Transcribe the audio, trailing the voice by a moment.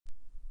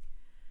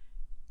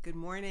Good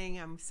morning.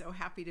 I'm so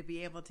happy to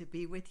be able to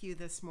be with you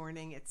this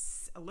morning.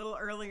 It's a little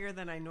earlier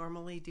than I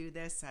normally do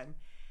this. I'm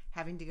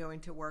having to go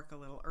into work a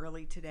little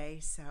early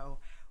today, so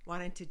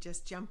wanted to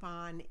just jump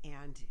on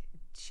and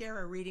share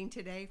a reading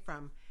today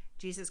from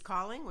Jesus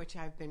Calling, which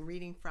I've been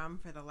reading from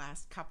for the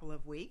last couple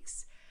of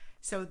weeks.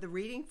 So the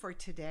reading for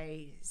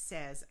today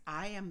says,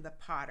 "I am the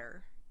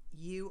potter,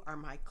 you are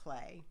my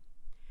clay.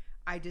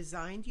 I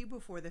designed you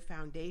before the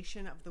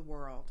foundation of the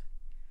world.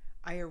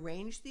 I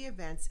arranged the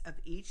events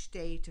of each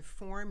day to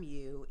form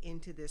you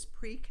into this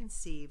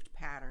preconceived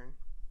pattern.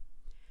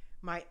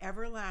 My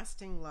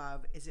everlasting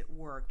love is at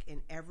work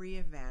in every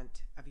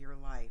event of your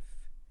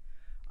life.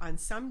 On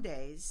some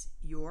days,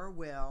 your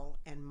will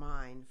and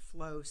mine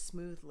flow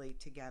smoothly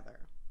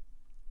together.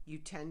 You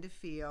tend to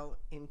feel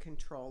in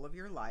control of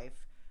your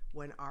life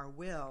when our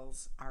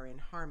wills are in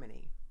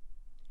harmony.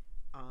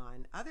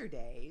 On other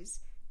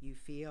days, you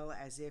feel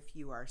as if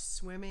you are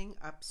swimming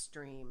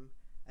upstream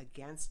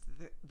against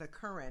the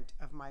current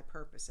of my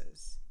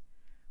purposes.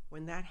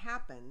 When that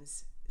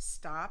happens,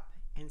 stop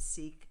and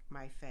seek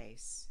my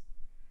face.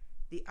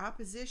 The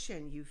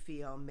opposition you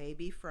feel may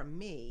be from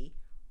me,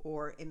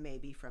 or it may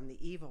be from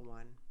the evil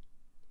one.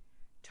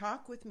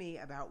 Talk with me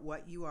about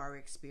what you are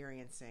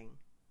experiencing.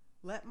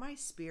 Let my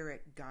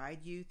spirit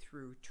guide you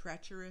through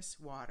treacherous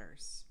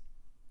waters.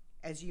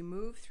 As you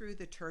move through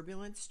the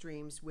turbulent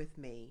streams with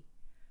me,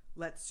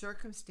 let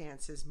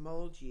circumstances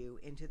mold you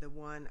into the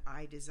one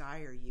I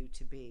desire you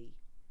to be.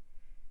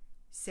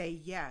 Say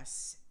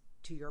yes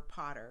to your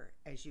potter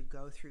as you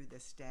go through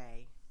this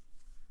day."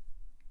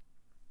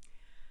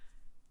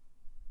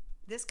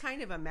 This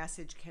kind of a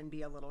message can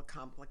be a little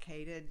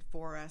complicated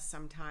for us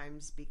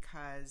sometimes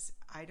because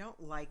I don't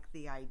like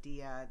the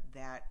idea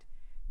that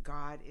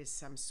God is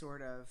some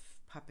sort of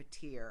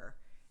puppeteer,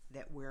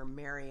 that we're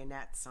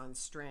marionettes on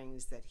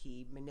strings that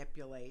he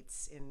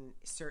manipulates in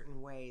certain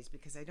ways,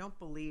 because I don't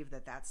believe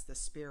that that's the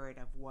spirit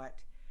of what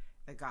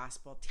the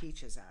gospel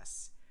teaches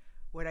us.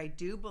 What I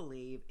do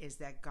believe is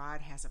that God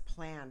has a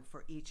plan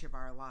for each of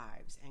our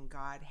lives, and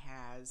God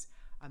has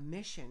a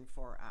mission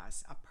for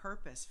us, a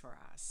purpose for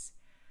us.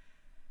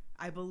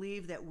 I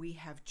believe that we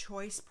have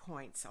choice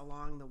points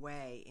along the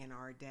way in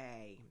our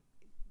day.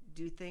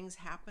 Do things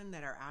happen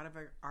that are out of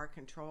our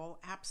control?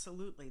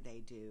 Absolutely they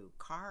do.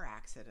 Car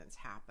accidents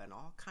happen.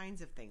 All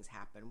kinds of things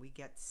happen. We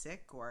get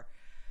sick, or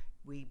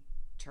we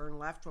turn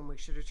left when we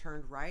should have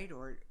turned right,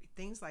 or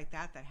things like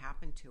that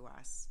happen to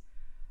us.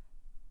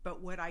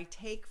 But what I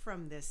take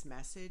from this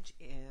message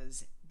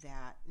is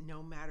that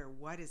no matter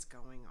what is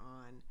going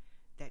on,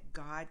 that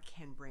God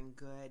can bring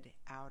good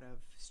out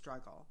of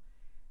struggle,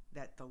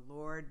 that the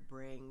Lord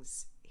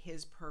brings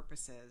his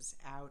purposes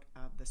out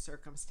of the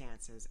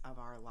circumstances of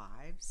our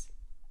lives.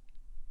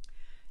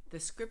 The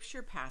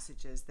scripture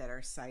passages that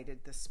are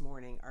cited this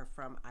morning are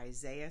from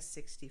Isaiah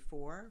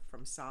 64,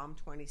 from Psalm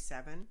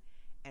 27,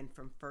 and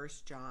from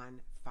 1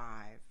 John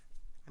 5.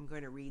 I'm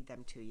going to read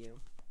them to you.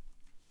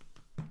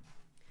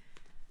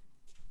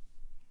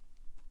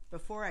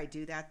 Before I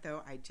do that,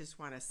 though, I just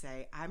want to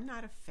say I'm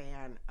not a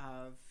fan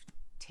of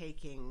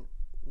taking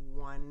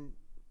one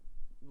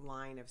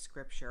line of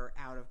scripture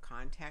out of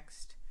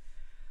context.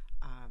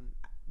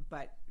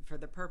 But for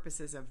the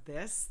purposes of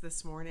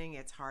this morning,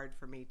 it's hard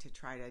for me to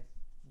try to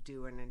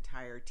do an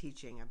entire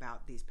teaching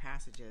about these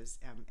passages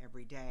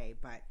every day.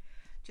 But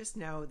just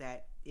know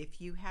that if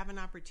you have an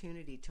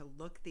opportunity to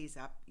look these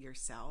up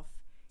yourself,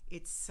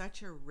 it's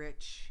such a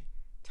rich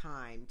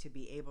time to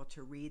be able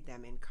to read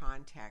them in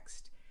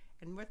context.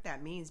 And what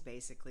that means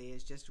basically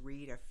is just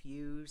read a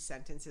few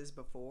sentences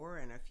before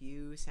and a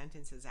few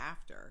sentences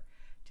after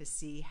to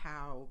see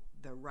how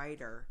the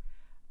writer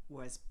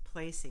was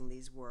placing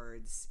these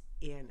words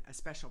in a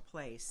special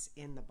place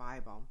in the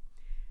Bible.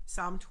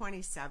 Psalm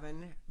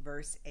 27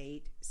 verse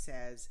 8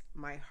 says,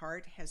 "My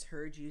heart has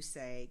heard you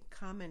say,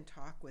 'Come and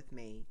talk with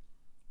me.'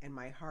 And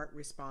my heart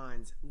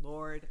responds,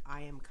 'Lord,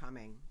 I am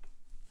coming.'"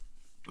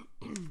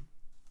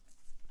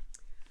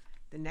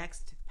 The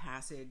next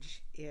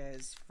passage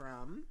is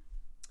from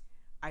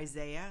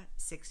Isaiah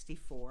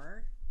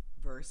 64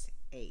 verse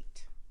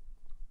 8.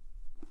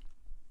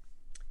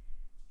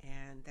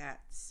 And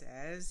that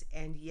says,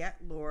 "And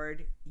yet,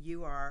 Lord,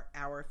 you are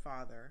our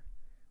Father.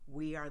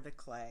 We are the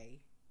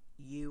clay.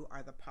 You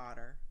are the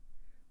potter.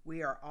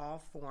 We are all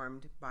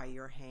formed by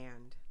your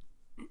hand."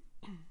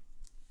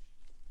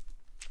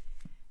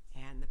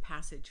 And the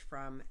passage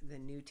from the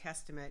New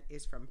Testament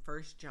is from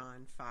 1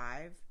 John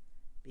 5,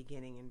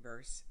 beginning in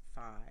verse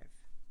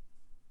 5.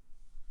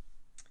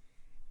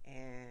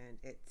 And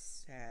it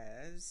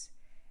says,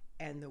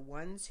 "And the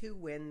ones who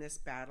win this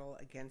battle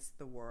against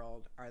the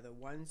world are the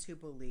ones who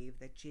believe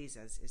that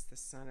Jesus is the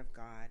Son of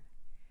God,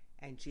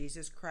 and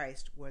Jesus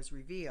Christ was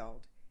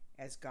revealed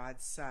as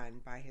God's Son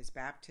by his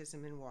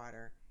baptism in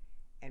water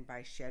and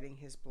by shedding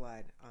his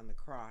blood on the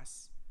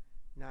cross,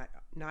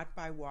 not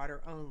by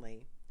water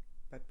only,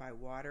 but by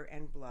water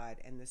and blood,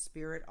 and the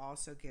Spirit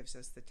also gives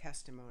us the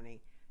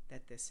testimony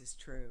that this is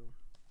true."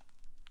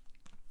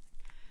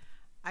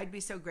 I'd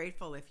be so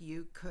grateful if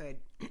you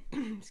could,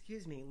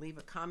 leave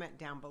a comment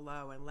down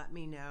below and let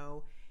me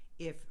know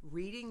if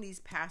reading these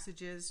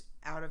passages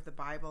out of the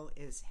Bible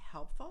is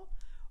helpful,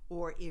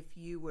 or if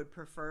you would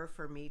prefer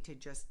for me to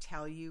just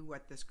tell you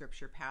what the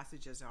scripture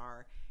passages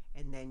are,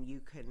 and then you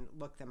can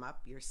look them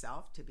up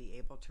yourself to be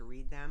able to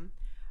read them.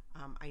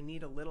 I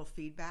need a little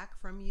feedback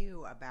from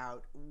you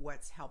about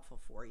what's helpful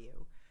for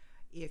you.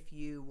 If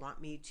you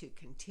want me to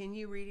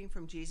continue reading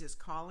from Jesus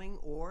Calling,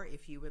 or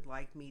if you would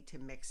like me to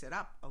mix it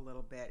up a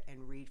little bit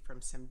and read from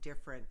some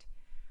different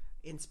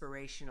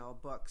inspirational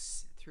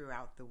books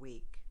throughout the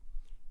week.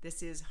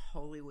 This is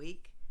Holy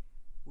Week.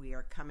 We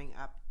are coming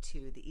up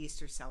to the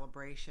Easter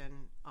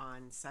celebration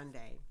on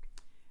Sunday.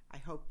 I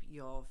hope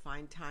you'll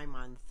find time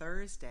on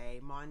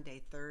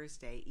Maundy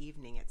Thursday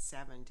evening at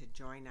 7 to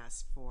join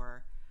us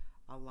for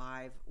a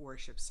live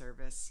worship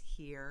service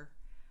here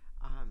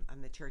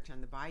on the Church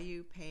on the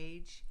Bayou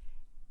page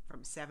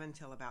from 7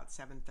 till about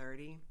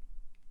 7:30.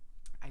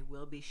 I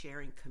will be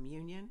sharing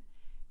communion,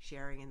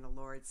 sharing in the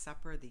Lord's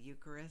Supper, the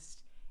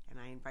Eucharist,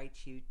 and I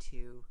invite you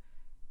to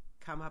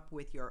come up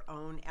with your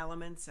own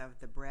elements of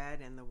the bread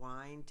and the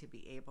wine to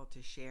be able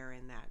to share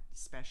in that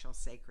special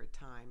sacred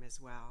time as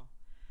well.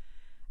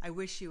 I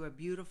wish you a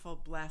beautiful,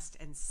 blessed,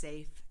 and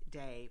safe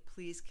day.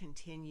 Please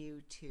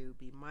continue to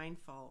be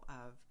mindful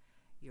of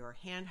your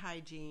hand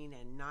hygiene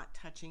and not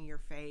touching your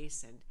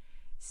face and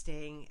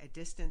staying a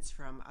distance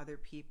from other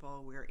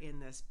people. We're in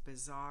this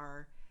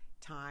bizarre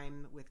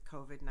time with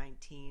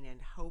COVID-19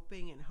 and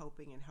hoping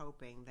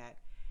that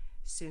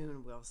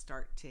soon we'll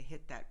start to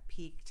hit that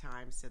peak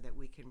time so that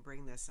we can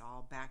bring this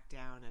all back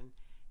down and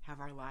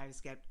have our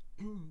lives get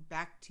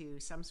back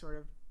to some sort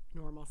of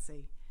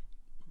normalcy.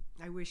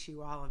 I wish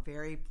you all a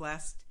very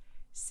blessed,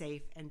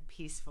 safe, and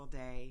peaceful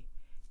day.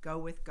 Go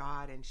with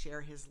God and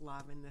share His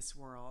love in this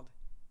world.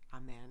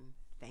 Amen.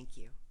 Thank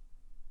you.